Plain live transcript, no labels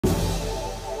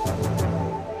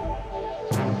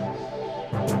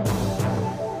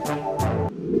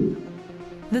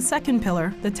The second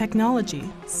pillar, the technology,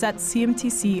 sets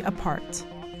CMTC apart.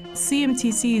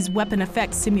 CMTC's Weapon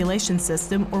Effects Simulation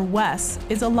System, or WES,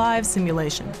 is a live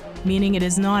simulation, meaning it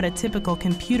is not a typical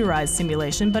computerized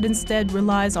simulation, but instead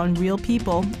relies on real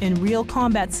people in real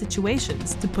combat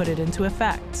situations to put it into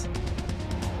effect.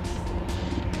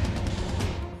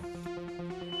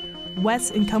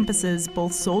 WES encompasses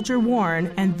both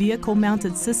soldier-worn and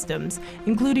vehicle-mounted systems,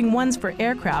 including ones for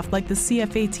aircraft like the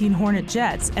CF-18 Hornet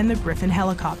jets and the Griffin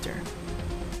helicopter.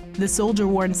 The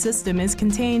soldier-worn system is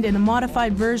contained in a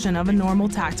modified version of a normal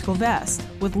tactical vest,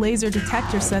 with laser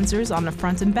detector sensors on the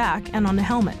front and back and on the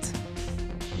helmet.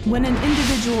 When an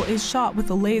individual is shot with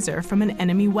a laser from an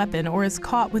enemy weapon or is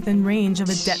caught within range of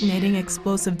a detonating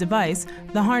explosive device,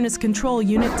 the harness control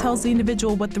unit tells the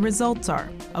individual what the results are: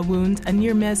 a wound, a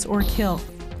near miss, or a kill.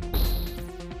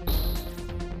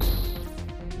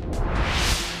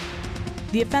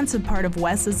 The offensive part of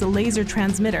WES is a laser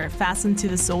transmitter fastened to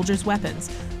the soldier's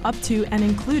weapons, up to and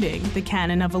including the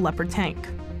cannon of a Leopard tank.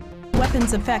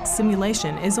 Weapons effects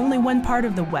simulation is only one part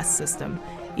of the WES system.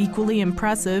 Equally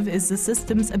impressive is the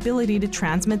system's ability to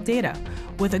transmit data,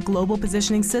 with a global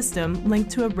positioning system linked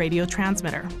to a radio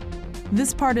transmitter.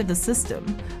 This part of the system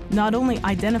not only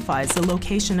identifies the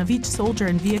location of each soldier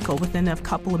and vehicle within a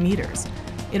couple of meters,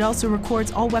 it also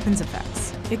records all weapons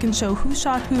effects. It can show who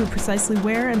shot who precisely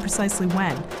where and precisely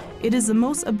when. It is the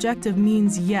most objective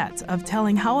means yet of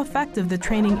telling how effective the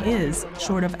training is,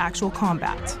 short of actual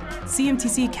combat.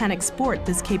 CMTC can export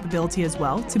this capability as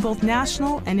well to both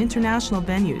national and international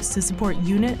venues to support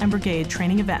unit and brigade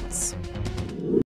training events.